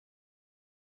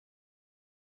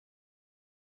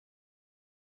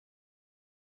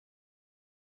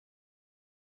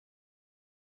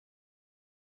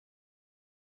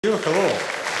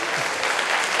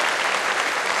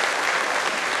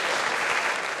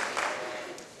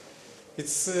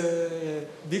It's a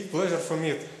big pleasure for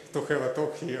me to have a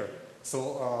talk here.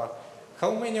 So,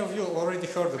 how many of you already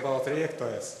heard about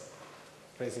ReactOS?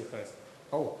 Raise your hands.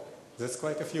 Oh, that's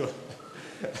quite a few.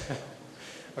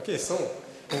 Okay, so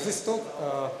in this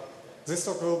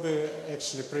talk will be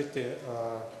actually pretty,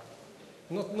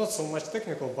 not so much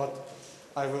technical, but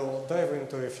I will dive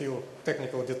into a few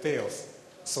technical details.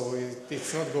 So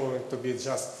it's not going to be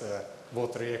just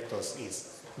what ReactOS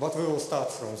is, but we will start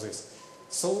from this.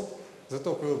 So the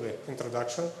talk will be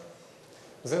introduction,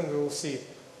 then we will see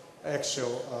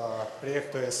actual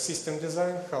ReactOS system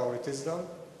design, how it is done.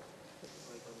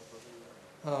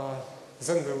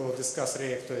 Then we will discuss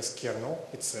ReactOS kernel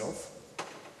itself.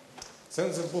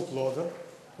 Then the bootloader,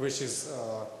 which is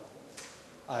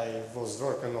I was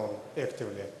working on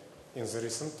actively in the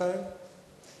recent time.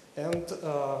 And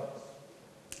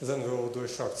then we will do a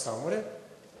short summary.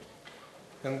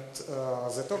 And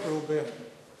the talk will be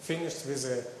finished with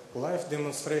a live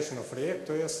demonstration of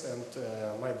ReactOS and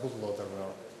my bootloader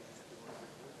now.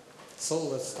 So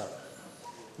let's start.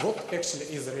 What actually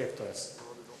is ReactOS?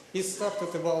 It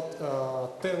started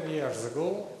about 10 years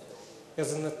ago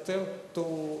as an attempt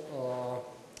to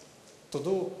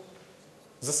do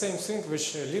the same thing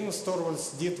which Linus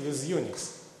Torvalds did with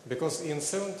Unix. Because in the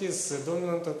 70s the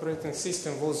dominant operating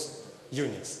system was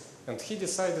Unix. And he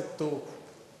decided to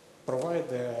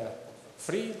provide a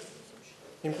free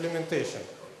implementation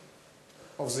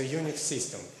of the Unix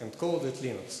system and called it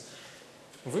Linux.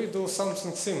 We do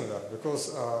something similar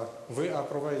because we are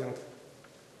providing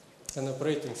an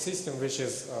operating system which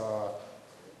is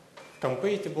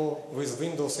compatible with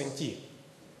Windows NT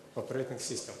operating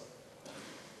system.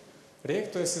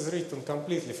 ReactOS is written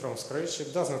completely from scratch.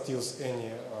 It does not use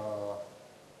any,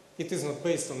 it is not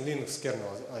based on Linux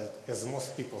kernel as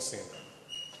most people think.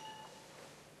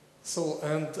 So,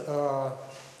 and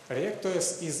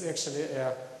ReactOS is actually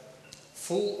a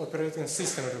full operating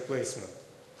system replacement.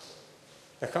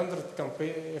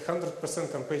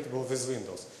 100% compatible with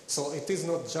Windows. So it is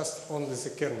not just only the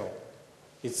kernel,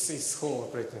 it's its whole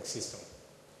operating system.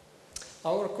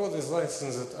 Our code is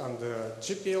licensed under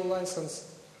GPL license.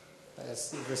 I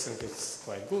think it's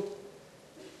quite good.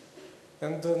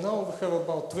 And now we have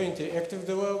about 20 active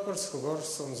developers who work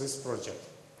on this project.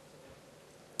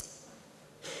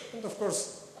 And of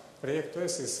course,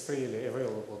 ReactOS is freely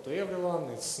available to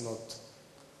everyone. It's not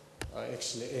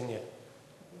actually any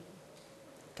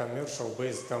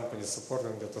commercial-based company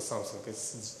supporting it or something.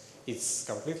 It's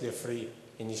completely a free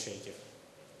initiative.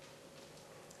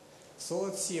 So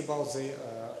let's see about the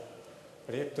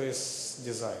ReactOS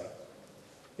design.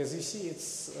 As you see,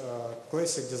 it's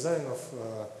classic design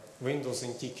of Windows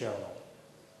NT kernel.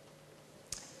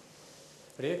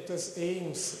 ReactOS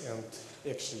aims and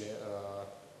actually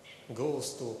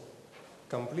goes to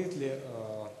completely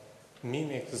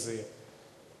mimic the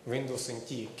Windows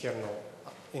NT kernel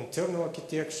internal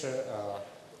architecture,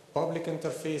 public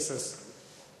interfaces,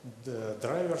 the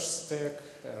driver stack,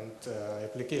 and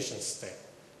application stack,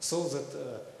 so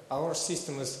that our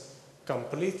system is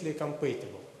completely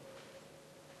compatible.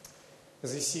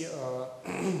 As you see,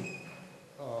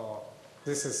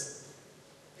 this is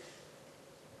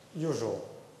usual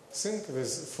thing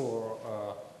for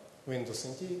Windows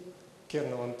NT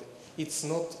kernel, and it's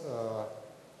not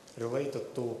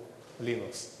related to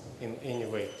Linux in any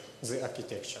way, the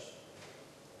architecture.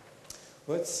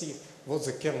 Let's see what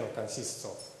the kernel consists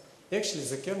of. Actually,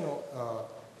 the kernel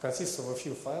consists of a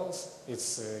few files.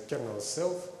 It's kernel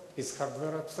itself, its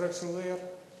hardware abstraction layer,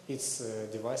 its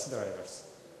device drivers.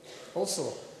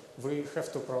 Also, we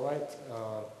have to provide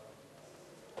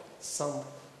some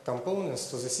components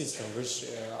to the system which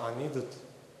are needed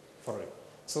for it.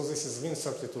 So this is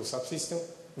Win32 subsystem,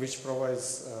 which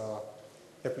provides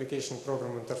application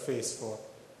program interface for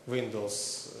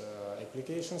Windows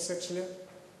applications actually.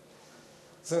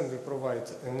 Then we provide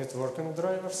networking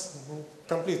drivers,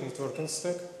 complete networking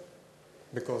stack,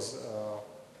 because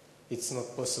it's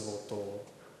not possible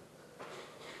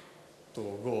to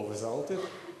go without it.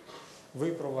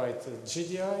 We provide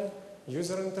GDI,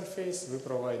 user interface, we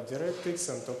provide DirectX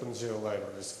and OpenGL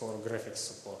libraries for graphics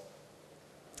support.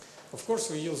 Of course,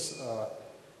 we use,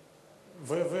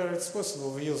 where it's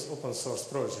possible, we use open source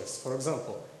projects. For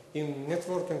example, in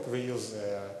networking, we use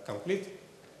a complete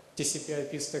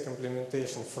TCP/IP stack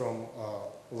implementation from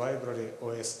library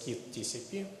OSKit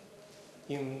TCP.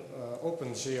 In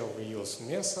OpenGL, we use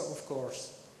Mesa, of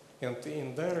course. And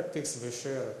in DirectX, we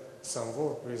share some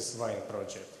work with Wine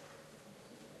project.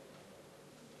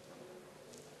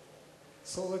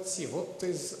 So let's see, what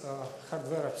is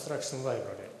hardware abstraction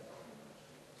library?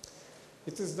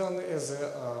 It is done as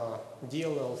a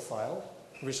DLL file,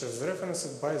 which is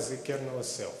referenced by the kernel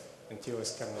itself.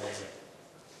 NTOS kernel exe.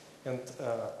 And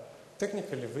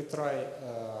technically we try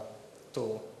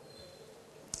to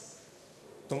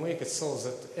make it so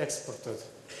that exported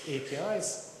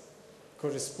APIs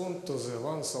correspond to the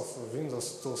ones of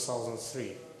Windows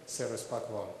 2003 Service Pack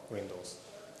 1 Windows.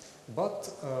 But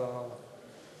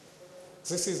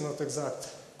this is not exact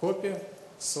copy,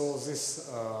 so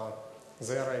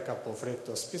there are a couple of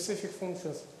ReactOS specific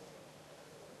functions,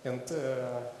 and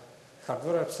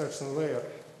hardware abstraction layer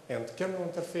and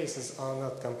kernel interfaces are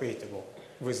not compatible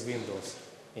with Windows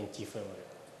NT family.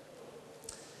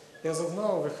 As of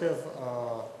now, we have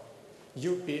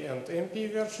UP and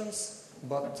MP versions,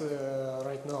 but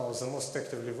right now the most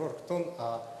actively worked on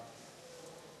are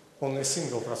on a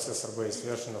single processor-based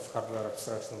version of hardware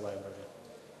abstraction library.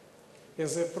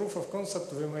 As a proof of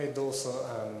concept, we made also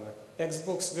an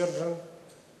Xbox version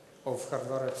of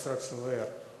hardware abstraction layer,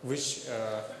 which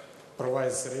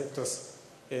provides ReactOS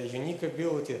a unique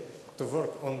ability to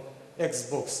work on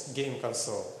Xbox game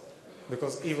console,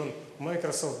 because even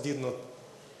Microsoft did not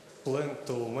plan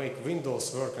to make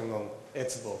Windows working on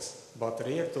Xbox, but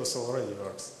ReactOS already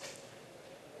works.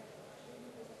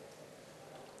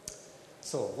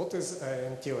 So what is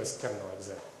NTOS kernel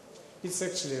exactly? It's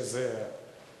actually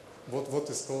what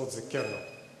is called the kernel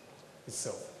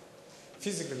itself.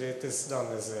 Physically, it is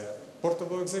done as a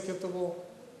portable executable,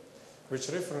 which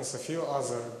reference a few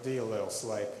other DLLs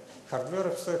like hardware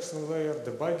abstraction layer,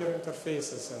 debugger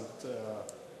interfaces, and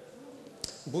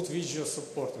boot video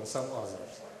support, and some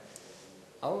others.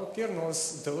 Our kernel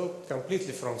is developed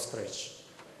completely from scratch.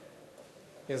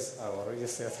 As I already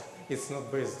said, it's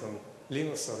not based on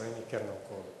Linux or any kernel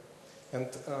code. And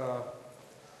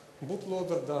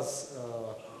bootloader does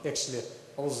actually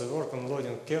all the work on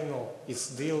loading kernel,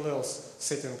 its DLLs,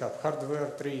 setting up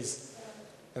hardware trees,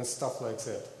 and stuff like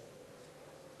that.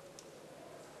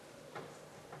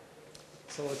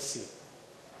 So let's see.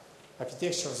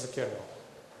 Architecture of the kernel.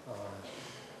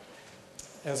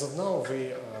 As of now,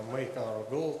 we make our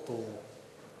goal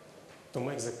to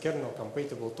make the kernel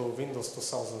compatible to Windows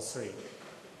 2003.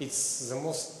 It's the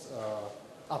most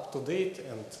up-to-date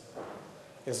and,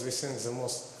 as we think,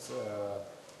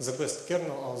 the best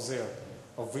kernel out there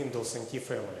of Windows NT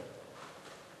family.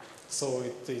 So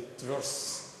it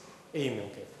worth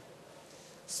aiming at.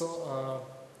 So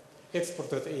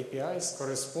exported APIs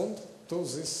correspond to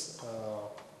this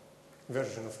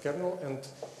version of kernel, and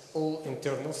all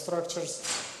internal structures,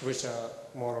 which are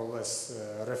more or less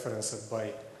referenced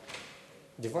by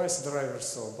device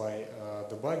drivers or by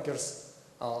debuggers,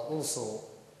 also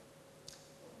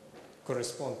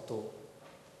correspond to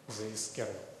this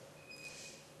kernel.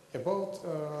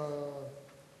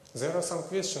 There are some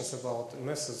questions about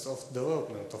methods of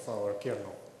development of our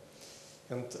kernel,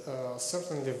 and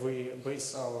certainly we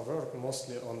base our work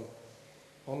mostly on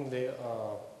only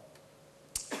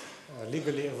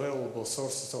legally available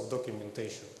sources of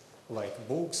documentation, like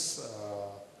books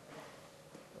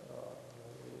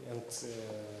and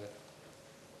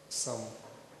some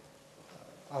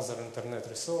other internet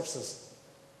resources,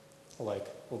 like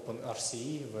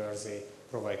OpenRCE, where they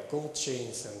provide code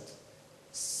chains and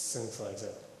things like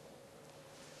that.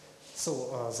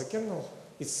 So the kernel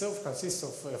itself consists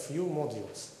of a few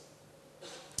modules.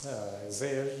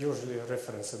 They are usually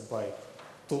referenced by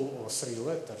 2 or 3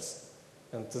 letters,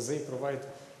 and they provide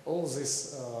all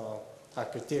this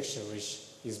architecture which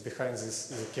is behind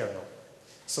the kernel.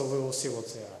 So we will see what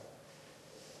they are.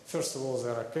 First of all,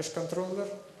 there are cache controller,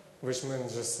 which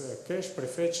manages cache,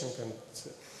 prefetching, and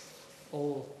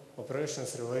all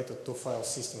operations related to file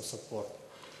system support.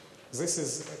 This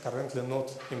is currently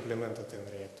not implemented in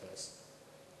ReactOS.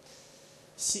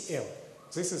 CM,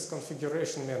 this is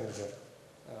configuration manager.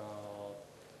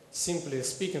 Simply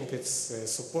speaking,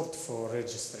 it's support for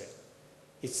registry.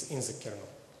 It's in the kernel.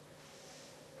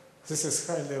 This is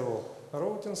high-level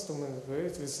routines to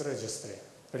manipulate with registry.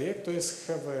 ReactOS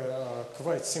have a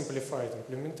quite simplified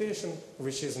implementation,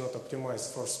 which is not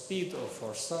optimized for speed or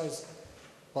for size,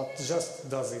 but just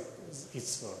does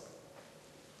its work.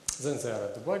 Then there are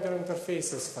debugger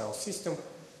interfaces, file system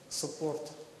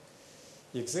support,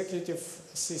 executive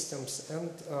systems, and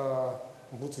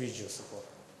boot video support.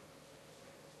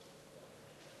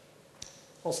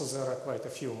 Also, there are quite a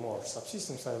few more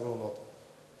subsystems. I will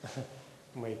not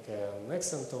make an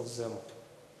accent of them.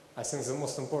 I think the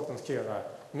most important here are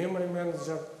memory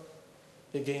manager,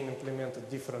 again implemented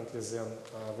differently than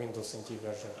Windows NT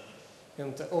version,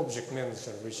 and object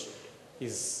manager, which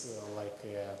is like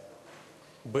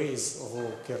a base of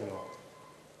all kernel.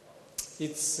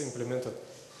 It's implemented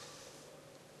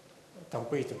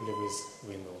compatibly with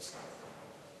Windows.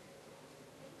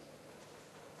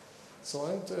 So,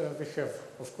 and we have,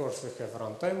 of course, we have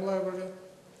runtime library,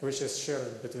 which is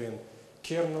shared between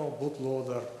kernel,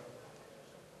 bootloader,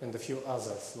 and a few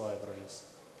other libraries,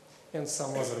 and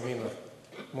some other minor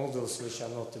modules which are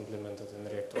not implemented in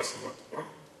ReactOS yet.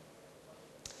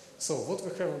 So, what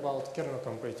we have about kernel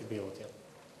compatibility?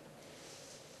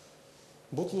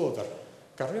 Bootloader.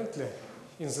 Currently,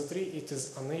 in the tree, it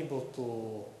is unable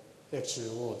to actually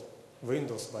load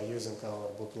Windows by using our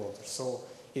bootloader. So,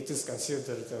 it is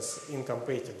considered as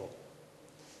incompatible.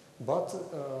 But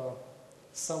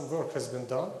some work has been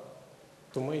done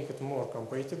to make it more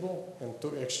compatible and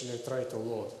to actually try to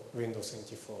load Windows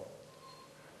NT4.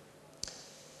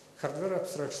 Hardware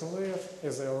abstraction layer,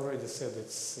 as I already said,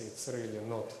 it's really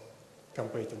not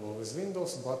compatible with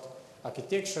Windows, but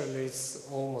architecturally it's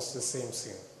almost the same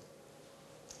thing.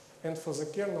 And for the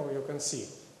kernel, you can see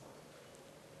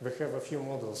we have a few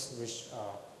models which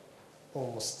are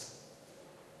almost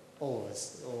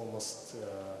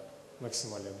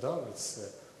maximally done. It's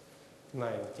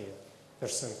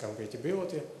 90%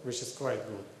 compatibility, which is quite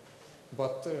good.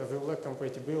 But we lack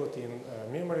compatibility in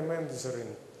memory manager,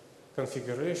 in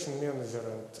configuration manager,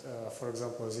 and for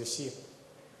example, as you see,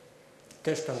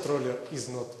 cache controller is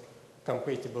not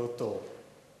compatible at all,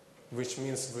 which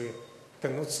means we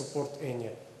cannot support any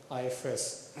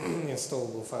IFS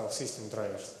installable file system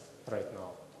drivers right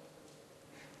now.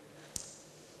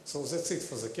 So that's it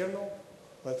for the kernel.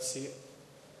 Let's see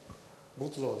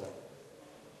bootloader.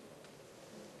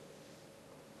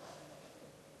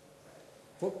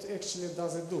 What actually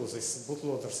does it do, this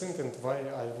bootloader thing, and why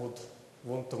I would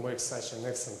want to make such an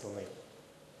accent on it?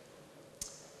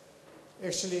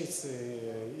 Actually,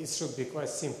 it should be quite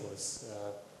simple. It's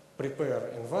prepare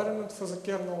environment for the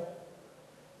kernel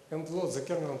and load the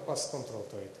kernel and pass control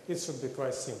to it. It should be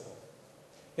quite simple.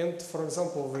 And for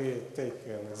example, we take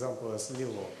an example as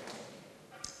Lilo.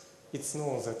 It's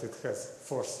known that it has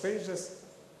 4 stages.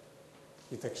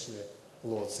 It actually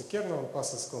loads the kernel and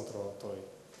passes control to it.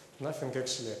 Nothing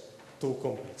actually too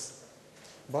complex.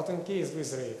 But in case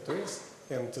with ReactOS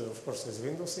and of course with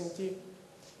Windows NT,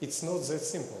 it's not that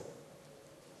simple.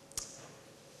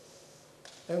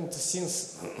 And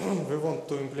since we want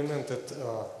to implement it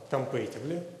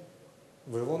compatibly,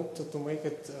 we want to make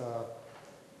it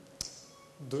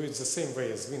do it the same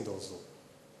way as Windows do.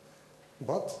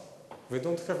 But we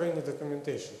don't have any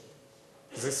documentation.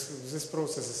 This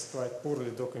process is quite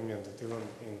poorly documented, even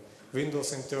in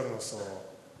Windows internals or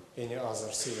any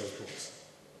other serious books.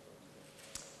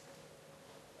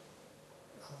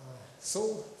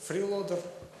 So, freeloader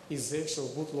is the actual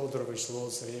bootloader which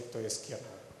loads ReactOS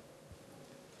kernel.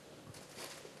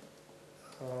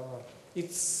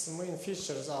 Its main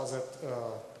features are that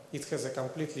it has a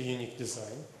completely unique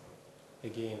design.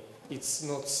 Again, it's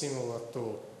not similar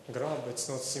to Grub, it's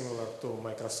not similar to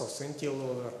Microsoft's NT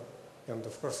loader, and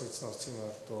of course it's not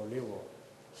similar to Lilo.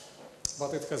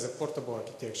 But it has a portable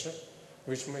architecture,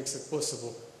 which makes it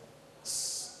possible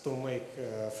to make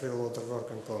freeloader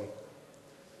working on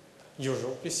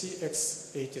usual PC,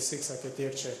 x86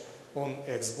 architecture, on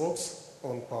Xbox,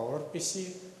 on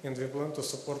PowerPC, and we plan to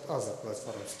support other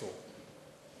platforms too.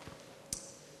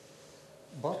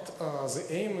 But the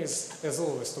aim is, as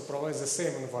always, to provide the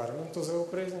same environment to the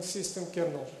operating system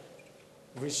kernel,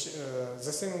 which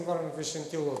the same environment which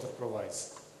NT loader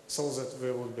provides, so that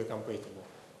we would be compatible.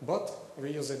 But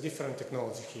we use a different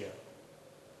technology here.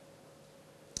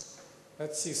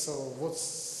 Let's see, so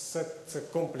what's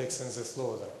that complex in this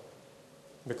loader?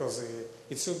 Because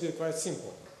it should be quite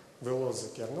simple. We load the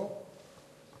kernel.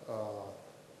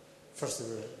 First,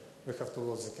 we have to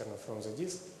load the kernel from the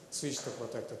disk, switch to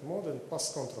protected mode, and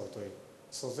pass control to it.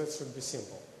 So that should be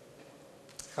simple.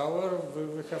 However,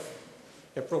 we have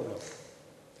a problem.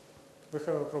 We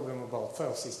have a problem about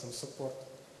file system support.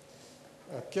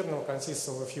 Kernel consists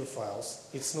of a few files.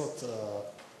 It's not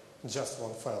just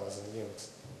one file as in Linux.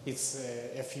 It's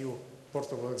a few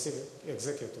portable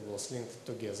executables linked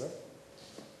together.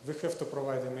 We have to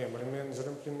provide a memory manager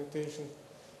implementation.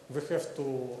 We have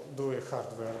to do a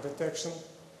hardware detection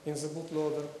in the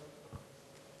bootloader.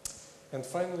 And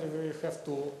finally, we have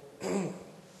to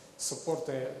support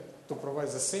to provide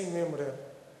the same memory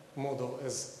model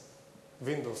as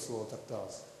Windows loader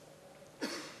does.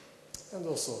 And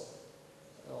also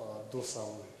do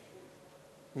some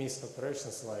missed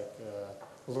operations like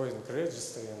loading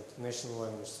registry and national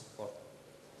language support.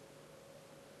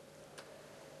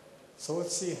 So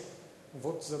let's see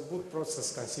what the boot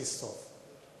process consists of.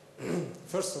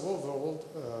 First of all, we load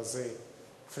the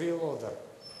freeloader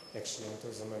actually into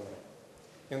the memory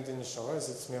and initialize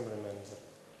its memory manager.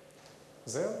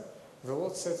 Then we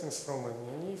load settings from an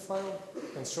INI file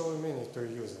and show a menu to a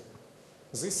user.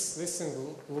 This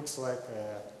thing looks like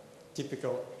a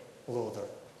typical loader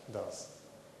does.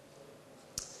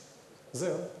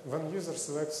 Then, when user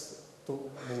selects to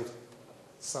boot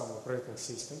some operating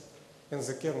system and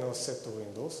the kernel is set to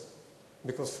Windows,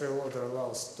 because freeloader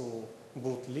allows to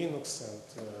boot Linux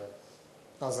and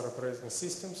other operating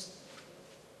systems,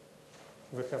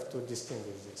 we have to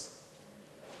distinguish this.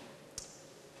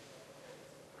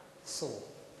 So,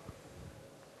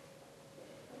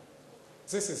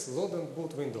 this is load and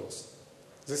boot Windows.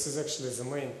 This is actually the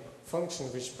main function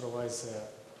which provides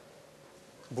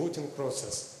a booting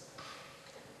process.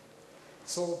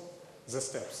 So, the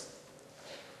steps.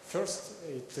 First,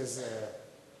 it is an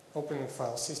opening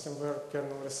file system where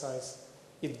kernel resides.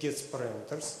 It gets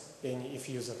parameters, any if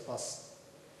user pass.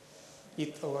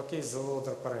 It allocates the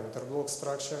loader parameter block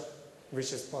structure,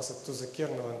 which is passed to the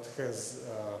kernel and has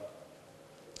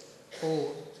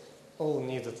all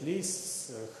needed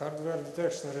lists, hardware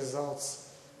detection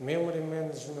results, memory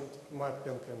management,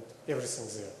 mapping, and everything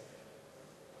there.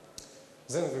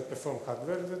 Then we perform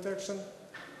hardware detection.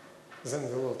 Then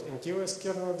we load NTOS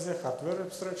kernel of the hardware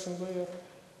abstraction layer,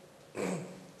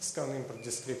 scan import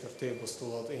descriptor tables to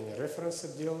load any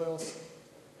referenced DLLs,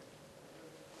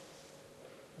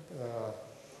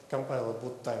 compile a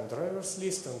boot time drivers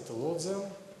list and to load them.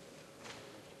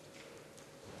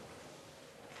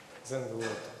 Then we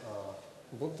load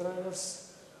boot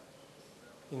drivers,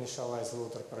 initialize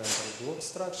loader parameter block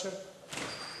structure,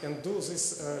 and do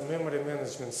this memory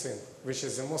management thing, which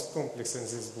is the most complex in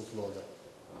this bootloader.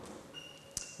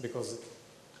 Because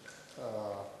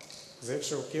the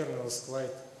actual kernel is quite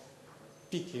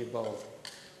picky about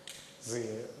the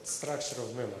structure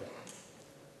of memory.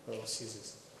 We'll see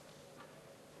this.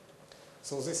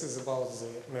 So this is about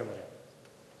the memory.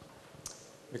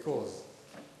 Because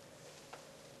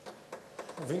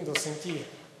Windows NT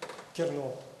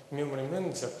kernel memory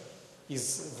manager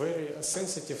is very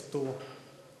sensitive to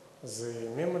the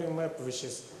memory map which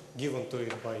is given to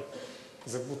it by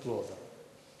the bootloader.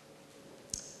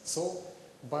 So,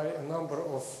 by a number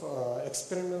of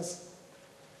experiments,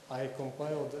 I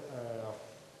compiled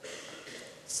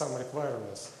some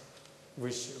requirements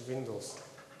which Windows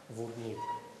would need.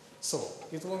 So,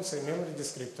 it wants a memory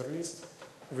descriptor list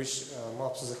which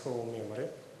maps the whole memory.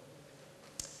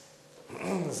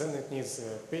 Then it needs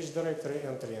a page directory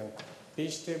entry and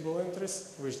page table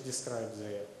entries which describe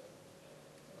the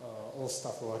all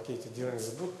stuff allocated during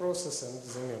the boot process and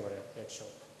the memory actually.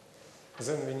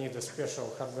 Then we need a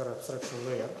special hardware abstraction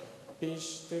layer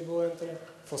page table entry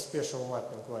for special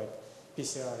mapping like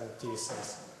PCR and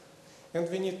TSS. And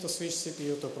we need to switch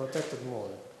CPU to protected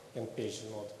mode and page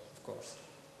mode, of course.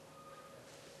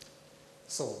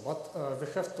 So, but we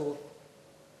have to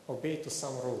obey to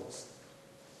some rules,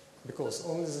 because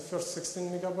only the first 16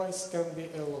 megabytes can be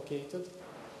allocated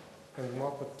and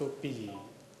mapped to PE.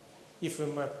 If we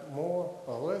map more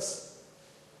or less,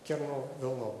 kernel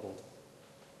will not boot.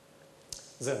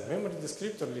 Then memory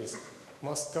descriptor list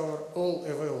must cover all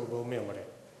available memory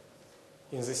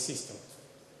in the system.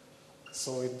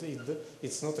 So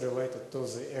it's not related to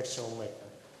the actual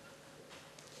mapping.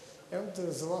 And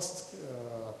the last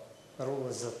rule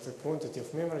is that the quantity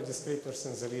of memory descriptors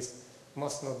in the list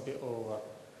must not be over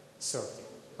 30.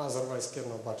 Otherwise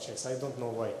kernel bug checks. I don't know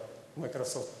why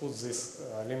Microsoft put this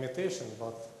limitation,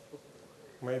 but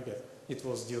maybe it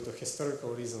was due to historical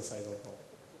reasons, I don't know.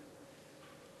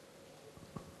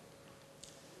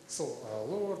 So,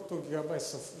 lower 2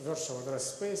 gigabytes of virtual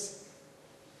address space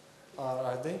are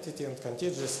identity and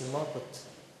contiguously mapped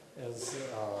as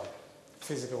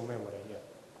physical memory,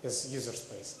 as user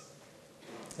space.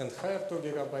 And higher 2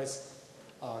 gigabytes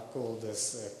are called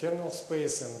as kernel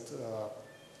space and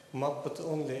mapped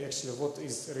only actually what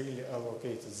is really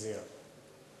allocated there.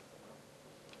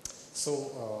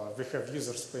 So we have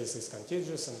user space is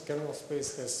contiguous and kernel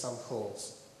space has some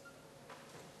holes.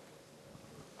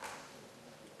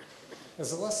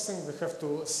 As the last thing, we have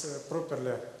to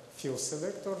properly fill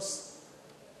selectors.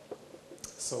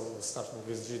 So starting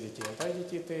with GDT and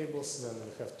IDT tables, then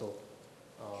we have to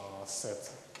set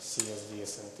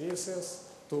CSDS and TSS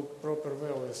to proper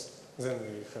values. Then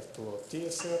we have to load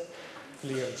TSR,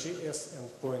 clear GS,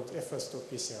 and point FS to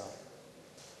PCR.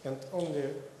 And only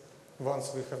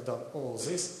once we have done all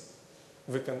this,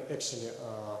 we can actually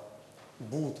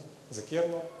boot the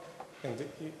kernel, and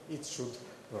it should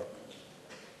work.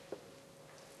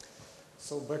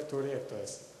 So back to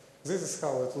ReactOS. This is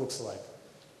how it looks like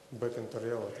back into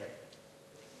reality.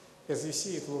 As you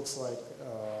see, it looks like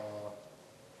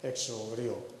actual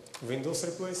real Windows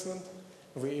replacement.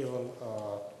 We even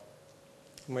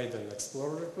made an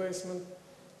Explorer replacement,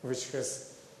 which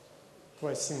has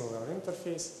quite similar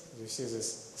interface. You see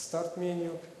this start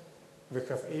menu. We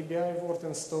have ABI Word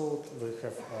installed. We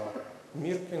have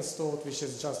Mirk installed, which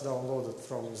is just downloaded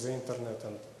from the internet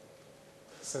and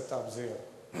set up there.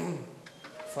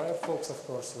 Firefox, of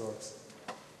course, works.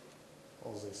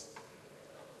 All this.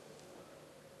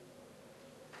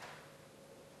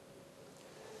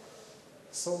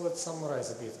 So let's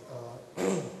summarize a bit.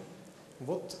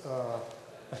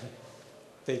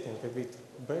 Taking a bit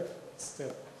back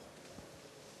step,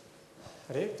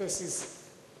 ReactOS is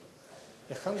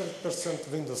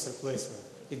 100% Windows replacement.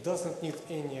 It doesn't need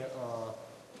any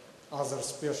other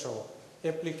special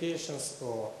applications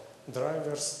or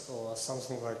drivers or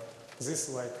something like this,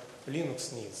 like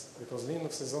Linux needs, because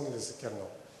Linux is only the kernel,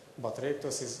 but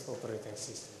ReactOS is operating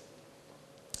system.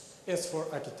 As for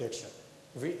architecture,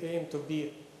 we aim to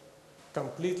be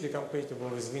completely compatible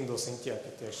with Windows NT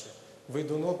architecture. We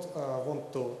do not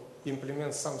want to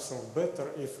implement something better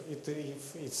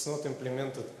if it's not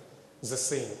implemented the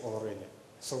same already.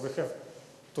 So we have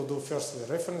to do firstly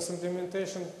reference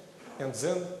implementation, and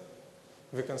then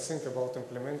we can think about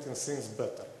implementing things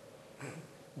better.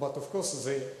 But of course,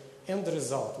 the end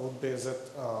result would be that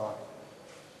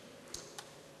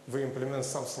we implement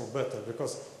something better,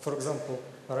 because, for example,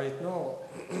 right now,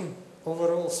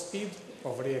 overall speed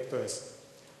of ReactOS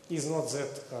is not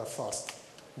that fast.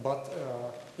 But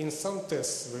in some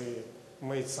tests, we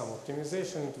made some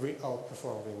optimization and we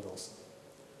outperform Windows.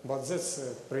 But that's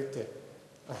a pretty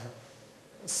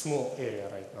small area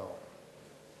right now.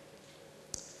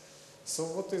 So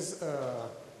what is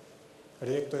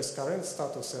ReactOS current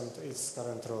status and its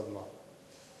current roadmap?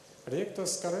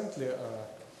 ReactOS currently,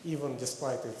 even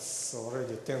despite it's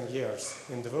already 10 years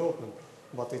in development,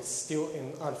 but it's still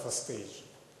in alpha stage.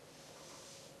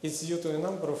 It's due to a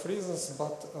number of reasons,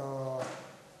 but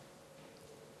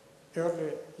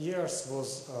early years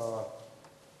was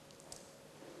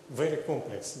very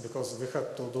complex because we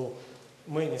had to do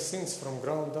many things from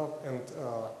ground up, and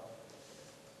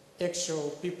actual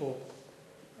people,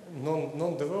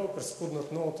 non-developers, could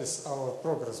not notice our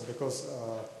progress because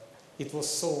it was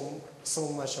so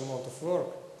much amount of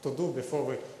work to do before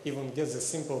we even get the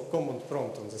simple command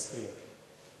prompt on the screen.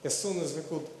 As soon as we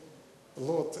could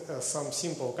load some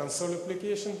simple console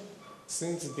application,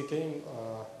 things became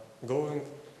going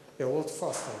a lot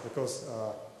faster because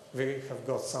we have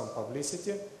got some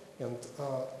publicity and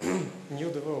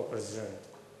new developers joined.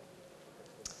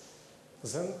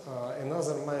 Then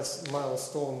another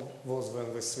milestone was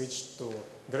when we switched to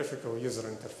graphical user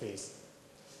interface.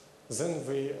 Then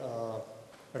we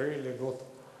really got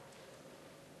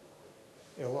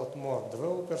a lot more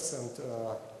developers, and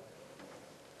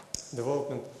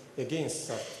development again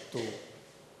started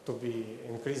to be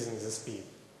increasing the speed.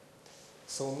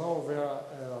 So now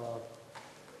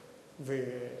we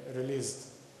release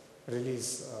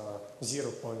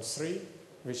 0.3,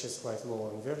 which is quite low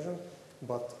in version,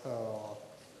 but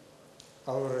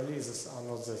our releases are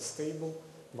not that stable,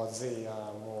 but they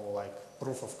are more like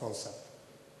proof of concept.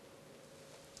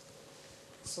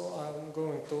 So I'm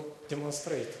going to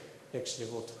demonstrate actually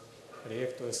what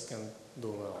ReactOS can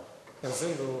do now. And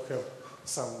then we will have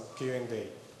some Q&A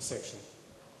section.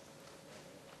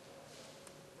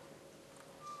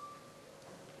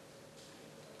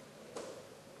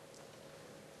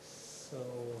 So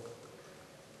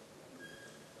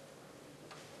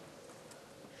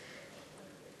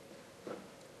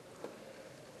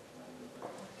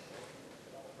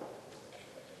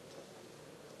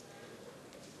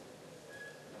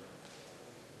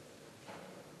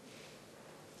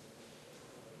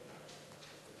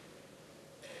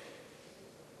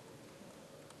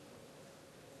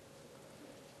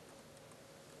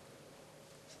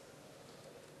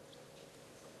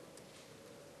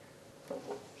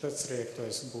that's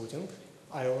ReactOS booting.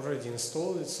 I already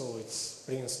installed it, so it's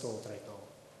pre-installed right now.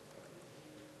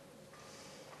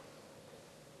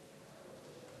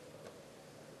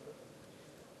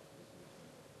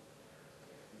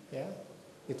 Yeah,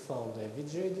 it found a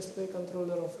VGA display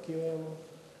controller of QEMU,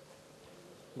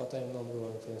 but I'm not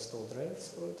going to install drivers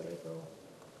for it right now.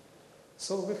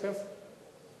 So we have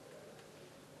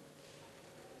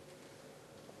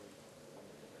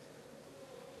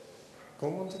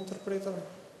command interpreter.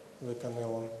 We can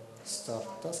even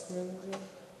start task manager.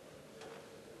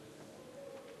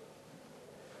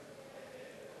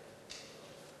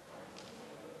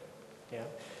 Yeah,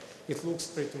 it looks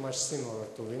pretty much similar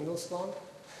to Windows 1.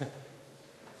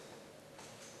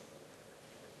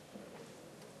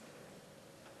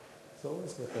 So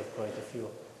we have quite a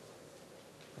few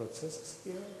processes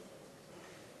here,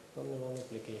 only one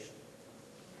application.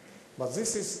 But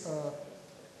this is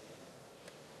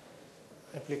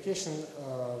application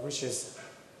which is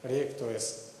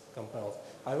ReactOS compiled.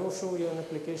 I will show you an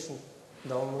application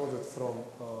downloaded from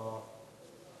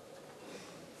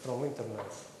internet.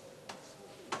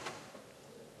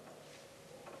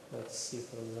 Let's see,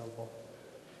 for example.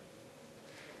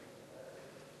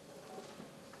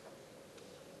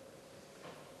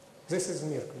 This is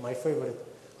Mirk, my favorite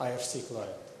IRC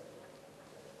client.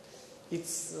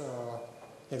 It's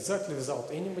exactly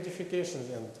without any modifications,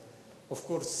 and of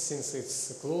course, since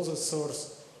it's a closed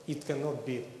source, it cannot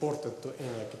be ported to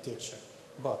any architecture.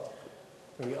 But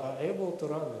we are able to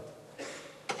run it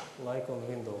like on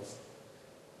Windows.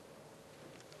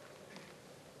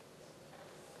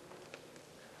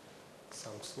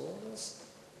 Some slowness.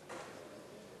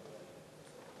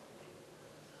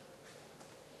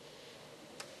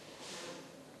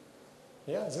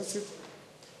 Yeah, that's it.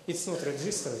 It's not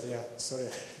registered, yeah, sorry.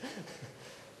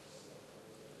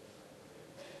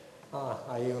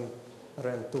 I even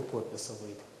ran 2 copies of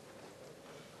it.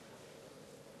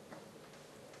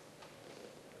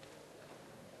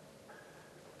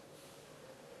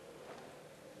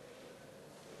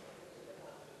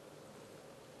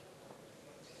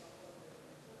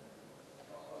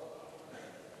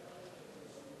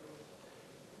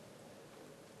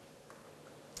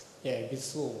 Yeah, a bit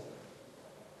slow,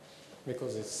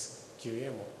 because it's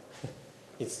QEMU.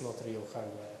 It's not real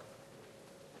hardware.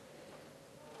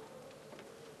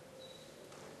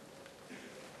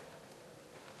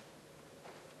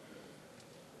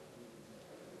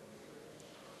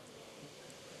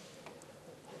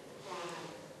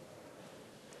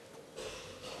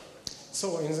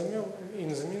 So in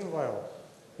the meanwhile,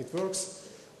 it works.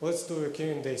 Let's do a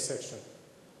Q&A section.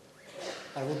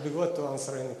 I would be glad to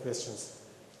answer any questions.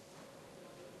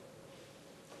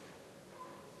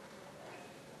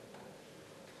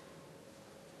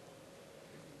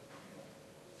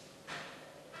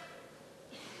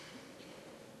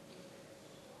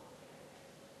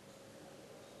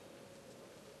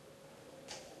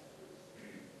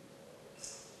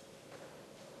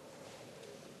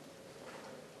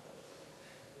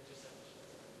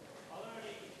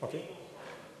 Okay.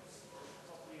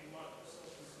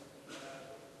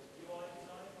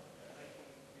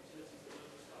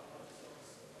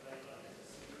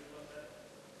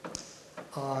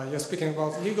 You're speaking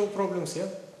about legal problems, yeah?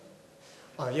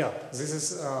 Yeah, this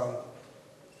is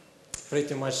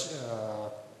pretty much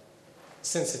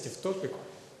sensitive topic,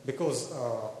 because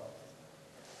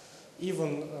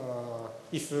even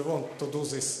if we want to do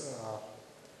this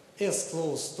as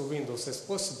close to Windows as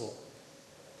possible,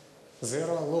 there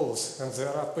are laws and there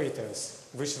are patterns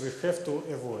which we have to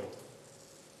avoid.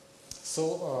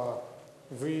 So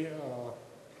we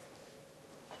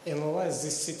analyze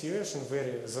this situation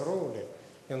very thoroughly,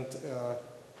 and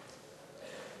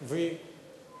we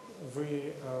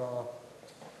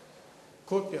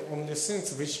copy only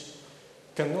things which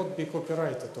cannot be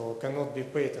copyrighted or cannot be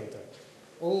patented.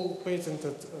 All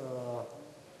patented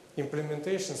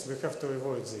implementations, we have to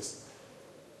avoid this,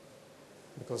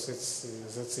 because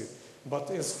that's it.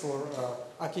 But as for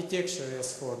architecture,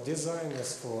 as for design,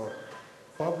 as for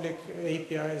public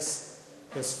APIs,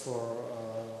 as for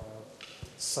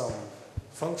some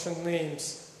function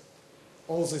names,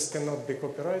 all this cannot be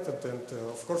copyrighted, and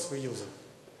of course we use it.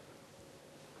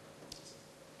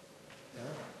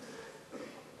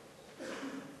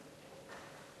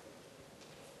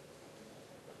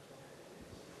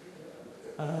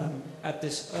 At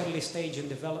this early stage in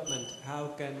development, how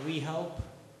can we help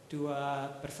to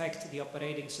perfect the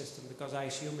operating system? Because I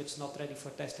assume it's not ready for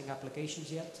testing applications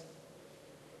yet.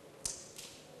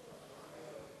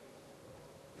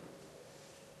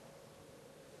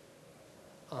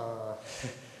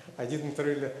 I didn't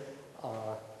really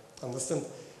understand.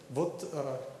 What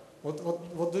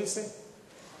do you say? At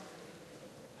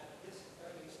this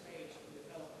early stage in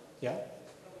development, yeah?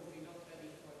 it's probably not ready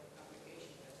for application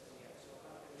testing yet. So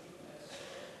how can we as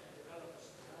developers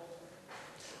help?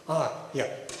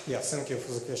 Yeah, thank you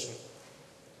for the question.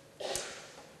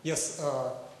 Yes,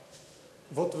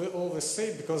 what we always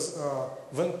say, because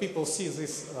when people see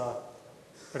these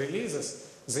releases,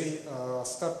 they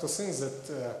start to think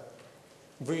that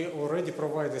we already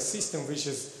provide a system which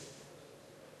is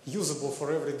usable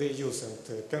for everyday use and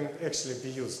can actually be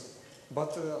used.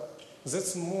 But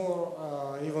that's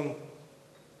more even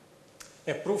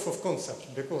a proof of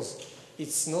concept, because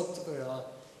it's not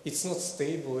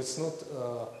stable, it's not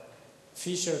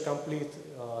feature complete,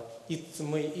 it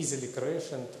may easily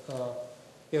crash, and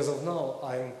as of now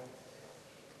I'm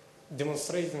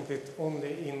demonstrating it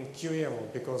only in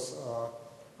QEMU, because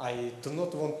I do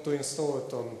not want to install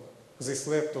it on this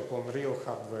laptop on real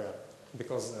hardware,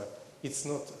 because it's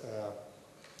not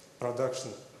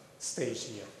production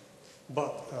stage yet.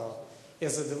 But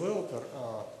as a developer,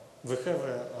 we have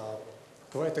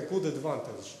quite a good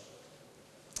advantage,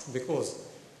 because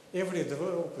every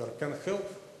developer can help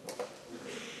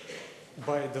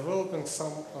by developing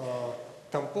some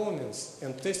components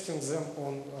and testing them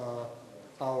on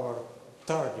our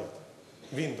target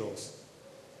Windows.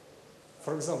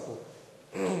 For example,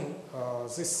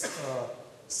 this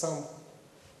some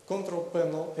control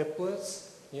panel applets,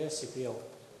 yes, CPL.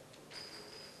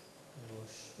 I will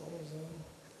show them.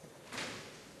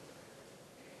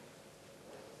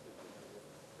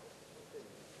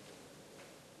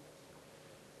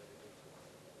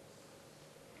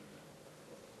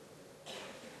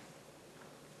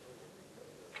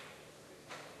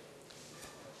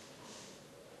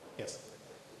 Yes.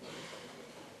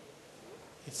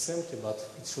 It's empty, but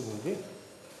it shouldn't be.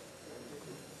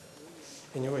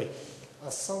 Anyway,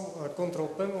 some control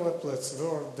panel applets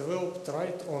were developed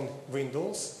right on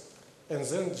Windows, and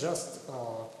then just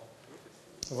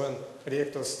when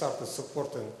ReactOS started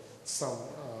supporting some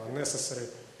necessary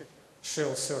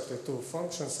shell 32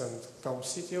 functions and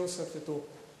CompCTL 32,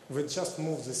 we just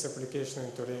moved this application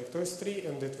into ReactOS 3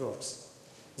 and it works.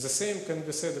 The same can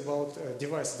be said about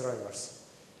device drivers.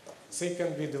 They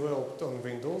can be developed on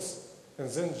Windows and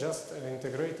then just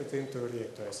integrated into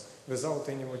ReactOS without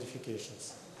any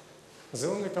modifications. The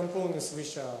only components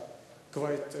which are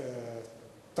quite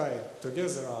tied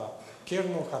together are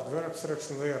kernel, hardware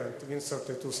abstraction layer, and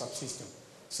Win32 subsystem.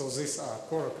 So these are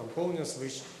core components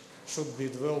which should be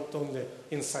developed only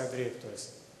inside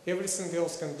ReactOS. Everything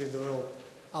else can be developed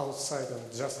outside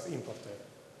and just imported.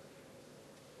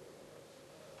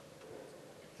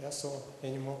 Yeah, so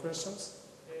any more questions?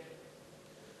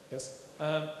 Yes?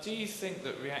 Do you think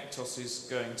that ReactOS is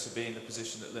going to be in the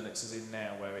position that Linux is in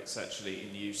now, where it's actually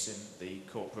in use in the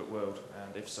corporate world,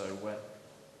 and if so, when?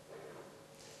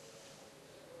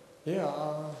 Yeah,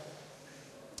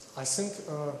 I think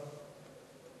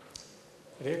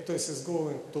ReactOS is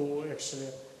going to actually,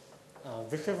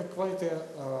 we have quite a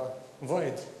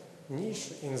wide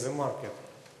niche in the market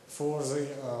for the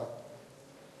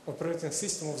operating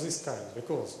system of this kind,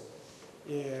 because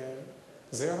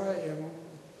there are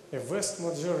a vast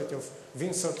majority of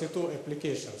Win32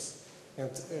 applications,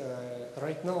 and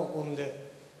right now only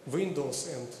Windows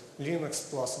and Linux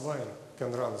plus Wine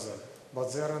can run them,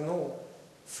 but there are no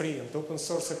free and open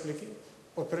source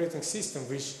operating system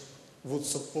which would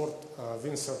support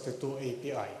Win32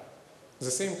 API.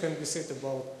 The same can be said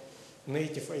about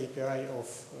native API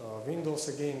of Windows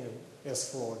again as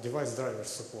for device driver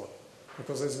support,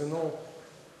 because as we know,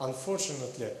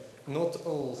 unfortunately, not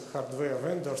all hardware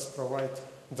vendors provide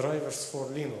drivers for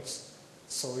Linux,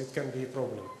 so it can be a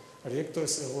problem.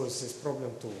 ReactOS avoids this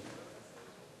problem too.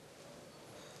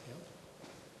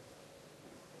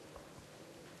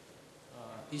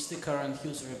 Is the current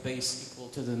user base equal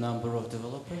to the number of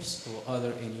developers, or are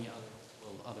there any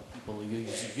other people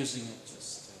using it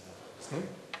just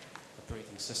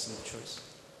operating system of choice?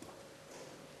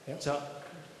 Yeah. So,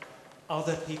 are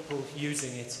there people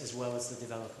using it as well as the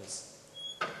developers?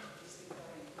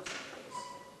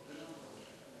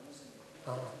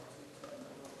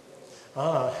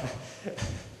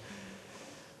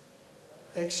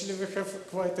 Actually, we have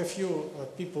quite a few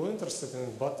people interested in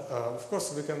it, but of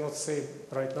course we cannot say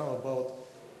right now about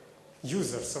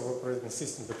users of operating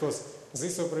system, because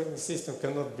this operating system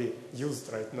cannot be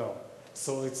used right now.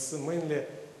 So it's mainly,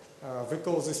 we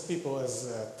call these people as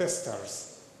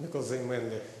testers, because they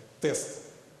mainly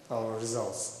test our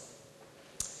results.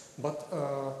 But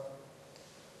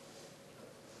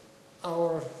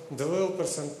our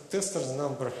developers and testers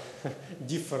number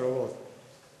differ a lot.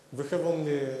 We have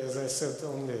only, as I said,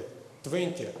 only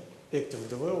 20 active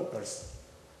developers,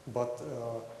 but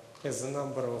as the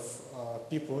number of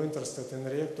people interested in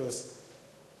ReactOS,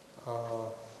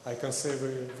 I can say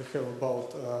we have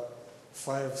about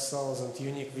 5,000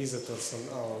 unique visitors on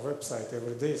our website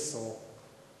every day, so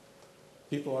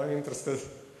people are interested.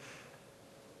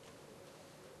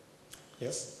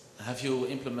 Yes? Have you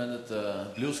implemented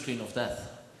the blue screen of death,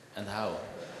 and how?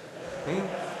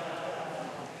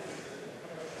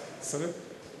 Sorry?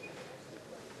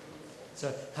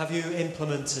 So, have you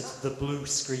implemented the blue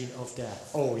screen of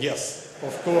death? Oh, yes,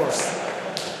 of course.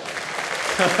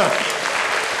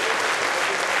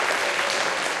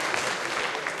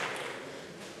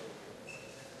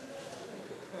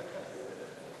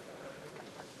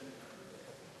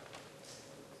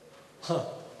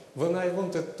 When I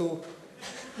wanted to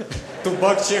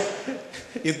bug check,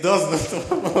 it does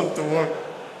not want to work.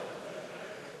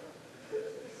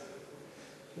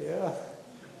 Yeah.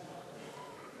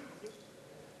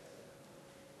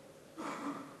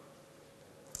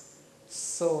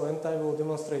 So, and I will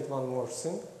demonstrate one more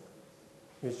thing,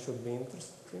 which should be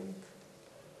interesting.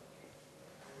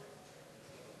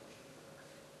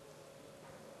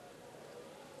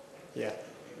 Yeah,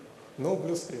 no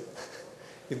blue screen.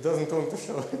 It doesn't want to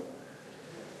show.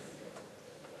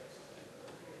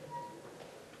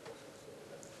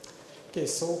 Okay,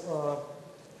 so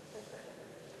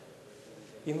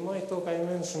in my talk I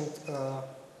mentioned a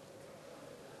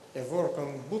work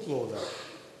on bootloader,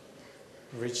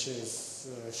 which is,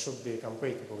 should be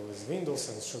compatible with Windows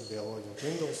and should be avoiding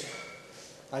Windows.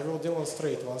 I will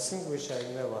demonstrate one thing which I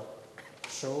never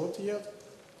showed yet.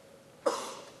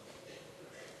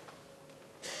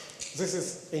 This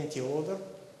is anti-loader.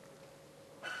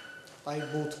 I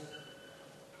boot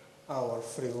our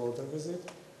freeloader with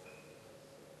it.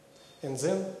 And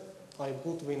then I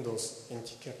boot Windows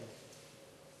anti-kernel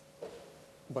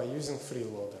by using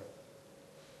freeloader.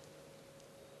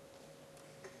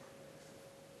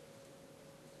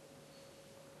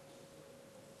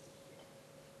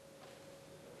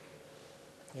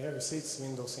 Yeah, we see it's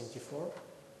Windows 94.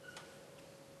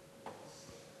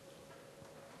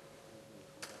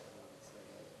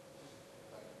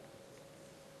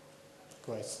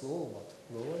 Quite slow, but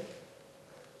going.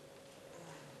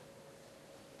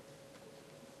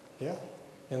 Yeah,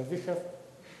 and we have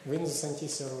Windows NT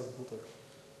server booter.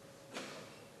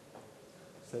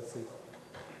 That's it.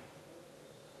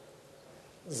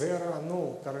 There are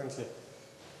currently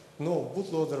no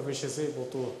bootloader which is able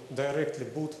to directly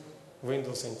boot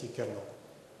Windows NT kernel.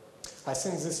 I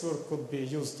think this work could be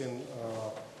used in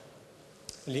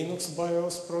Linux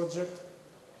BIOS project,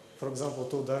 for example,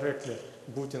 to directly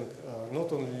booting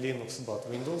not only Linux but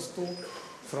Windows too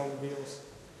from BIOS,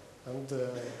 and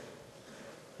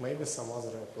maybe some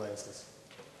other appliances.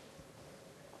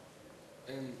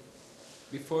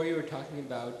 Before you were talking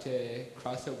about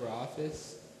crossover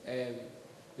Office,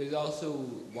 there's also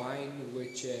Wine,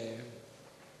 which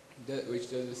does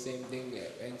the same thing,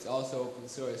 and it's also open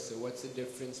source. So what's the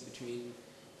difference between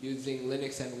using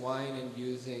Linux and Wine and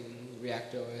using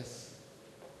ReactOS?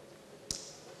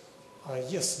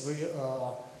 Yes,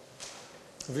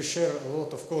 we share a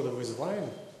lot of code with Wine,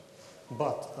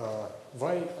 but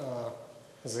why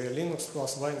the Linux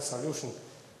plus Wine solution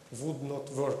would not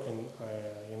work in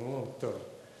long term?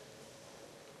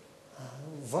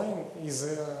 Wine is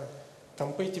a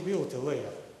compatibility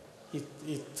layer.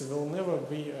 It will never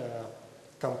be a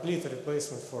complete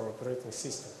replacement for operating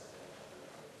system.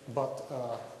 But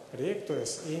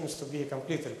ReactOS aims to be a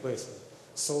complete replacement.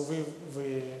 So we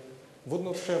would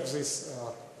not have this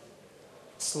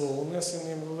slowness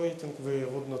in emulating. We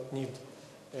would not need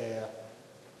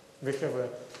we have a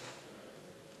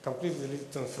completely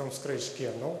written from scratch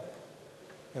kernel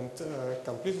and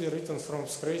completely written from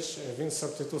scratch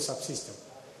Win32 subsystem.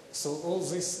 So all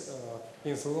this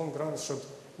in the long run should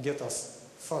get us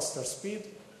faster speed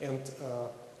and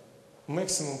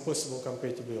maximum possible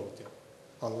compatibility,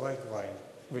 unlike Wine,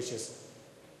 which is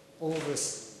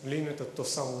always limited to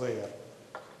some layer.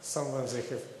 Sometimes they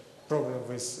have problem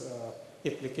with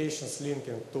applications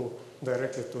linking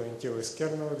directly to NTOS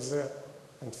kernel there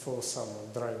and for some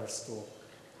drivers too.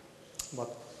 But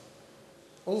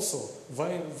also,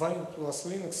 Wine plus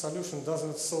Linux solution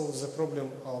doesn't solve the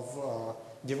problem of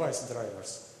device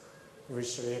drivers,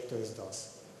 which ReactOS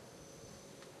does.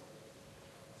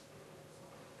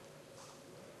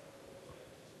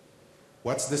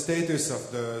 What's the status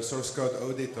of the source code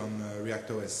audit on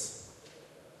ReactOS?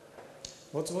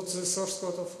 What's the source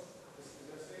code of?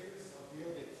 The status of the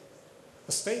audit.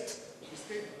 A state? The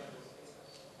state.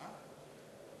 Huh?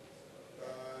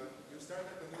 You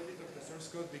started an audit of the source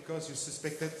code because you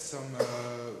suspected some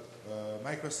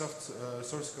Microsoft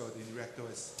source code in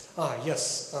ReactOS.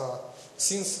 Yes.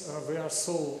 Since we are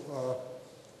so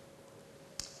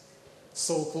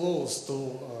close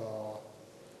to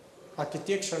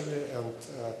architecturally and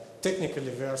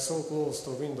technically we are so close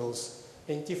to Windows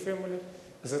NT family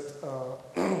that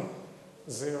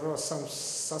there are some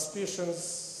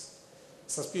suspicious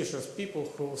people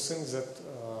who think that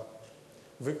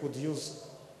we could use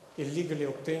illegally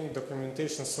obtained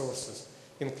documentation sources,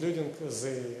 including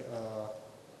the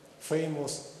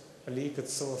famous leaked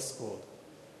source code.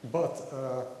 But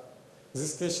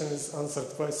this question is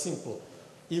answered quite simple.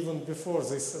 Even before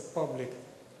this public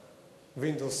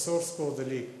Windows source code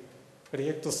leak,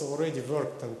 ReactOS already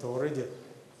worked and already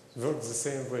worked the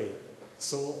same way.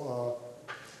 So,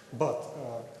 but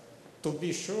to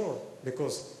be sure,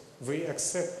 because we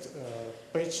accept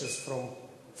patches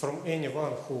from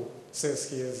anyone who says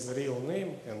he has a real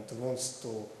name and wants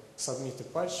to submit a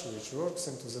patch which works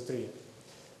into the tree,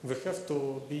 we have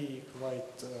to be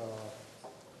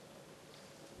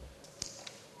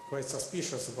quite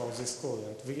suspicious about this code,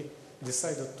 and we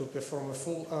decided to perform a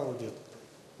full audit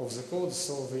of the code,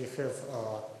 so we have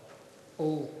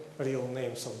all real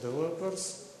names of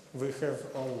developers, we have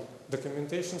all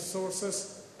documentation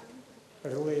sources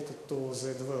related to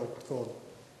the developed code.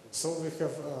 So we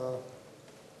have,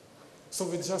 so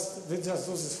we just do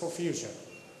this for future.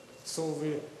 So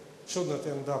we should not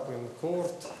end up in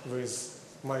court with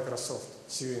Microsoft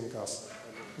suing us.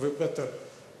 We better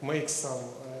make some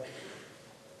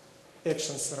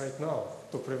actions right now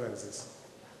to prevent this.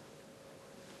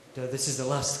 This is the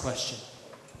last question.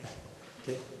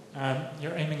 Okay.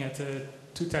 You're aiming at the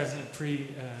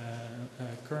 2003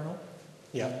 kernel.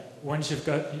 Yeah. Once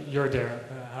you're there,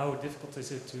 how difficult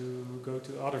is it to go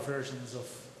to other versions of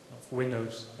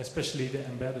Windows, especially the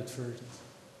embedded versions?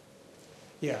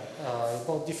 Yeah,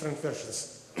 about different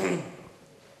versions.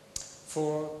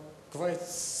 For quite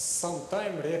some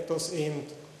time, ReactOS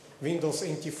aimed Windows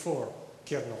 94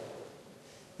 kernel.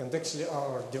 And actually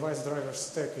our device driver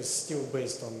stack is still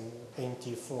based on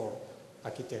 94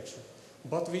 architecture.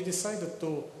 But we decided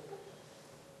to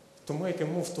make a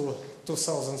move to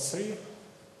 2003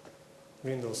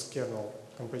 Windows kernel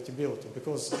compatibility,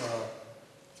 because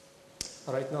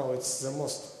right now it's the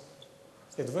most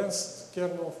advanced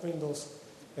kernel of Windows,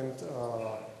 and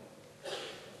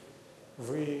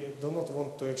we do not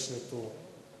want to actually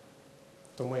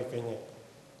to make any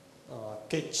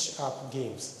catch-up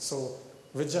games. So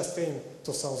we just aim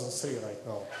 2003 right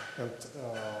now, and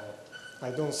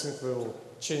I don't think we will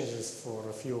change this for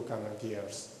a few coming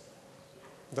years.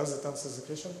 Does it answer the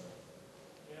question?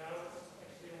 Yeah, I was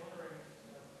actually wondering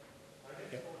how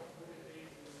difficult would it be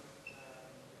to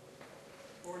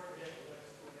port ReactOS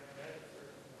to the embedded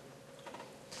version?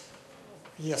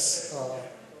 Yes.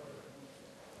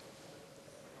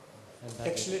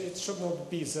 Actually, it should not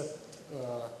be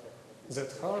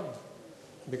that hard,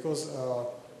 because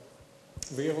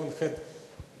we even had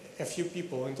a few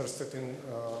people interested in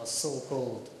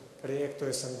so-called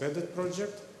ReactOS embedded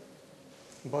project,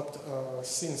 but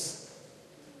since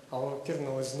our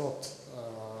kernel is not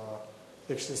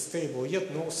actually stable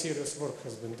yet, no serious work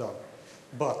has been done.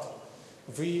 But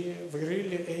we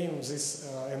really aim this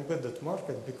embedded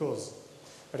market, because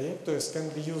ReactOS can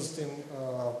be used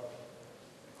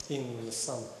in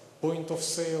some point of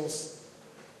sales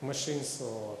machines,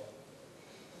 or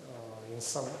in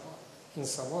some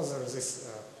other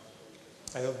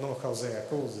I don't know how they are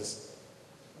called, this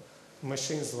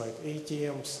machines like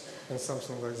ATMs and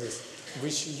something like this,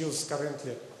 which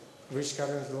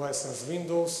currently license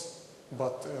Windows,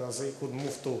 but they could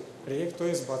move to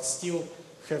ReactOS but still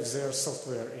have their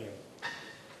software in.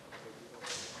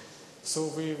 So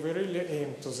we really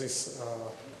aim to this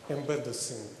embedded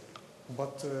thing,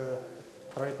 but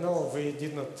right now we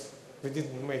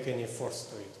didn't make any efforts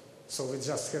to it. So we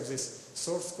just have this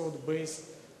source code base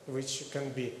which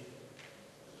can be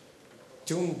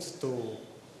tuned to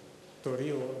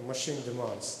real machine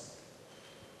demands.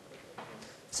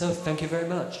 So thank you very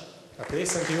much. Okay,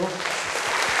 thank you.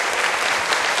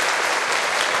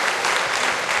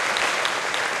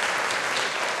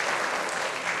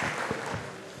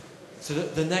 So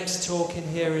the next talk in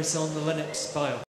here is on the Linux BIOS.